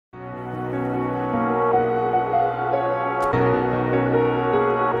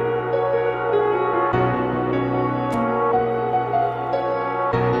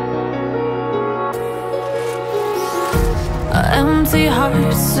Empty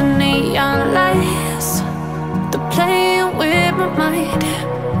hearts and neon lights, they're playing with my mind.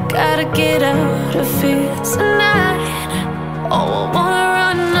 Gotta get out of here tonight. Oh, I wanna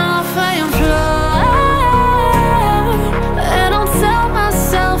run off and fly, and I'll tell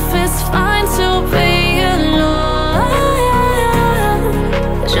myself it's fine to be alone,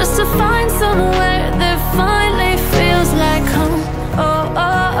 just to find somewhere that finally feels like home. Oh,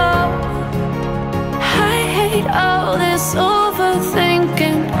 oh, oh. I hate all this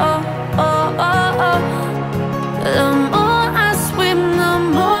overthinking. Oh, oh, oh, oh. The more I swim, the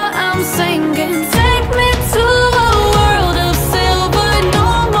more I'm sinking. Take me to a world of silver, no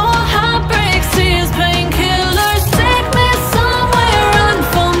more heartbreaks, tears, painkillers. Take me somewhere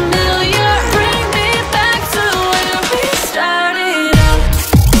unfamiliar, bring me back to where we started out.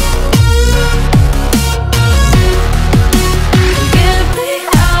 Get me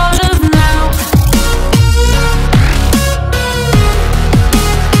out of now,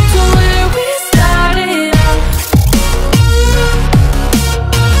 to where we started out.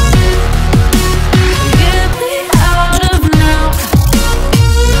 Get me out of now,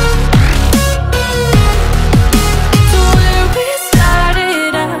 to where we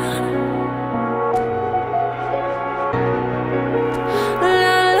started out.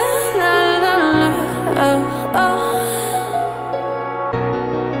 La la la la la, oh, oh.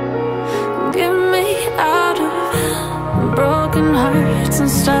 Get me out of broken hearts and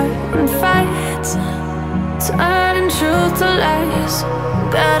starting fights, turning truth to lies.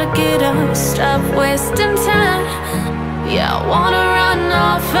 Gotta get up, stop wasting time. Yeah, I wanna run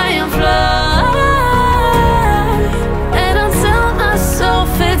off and fly.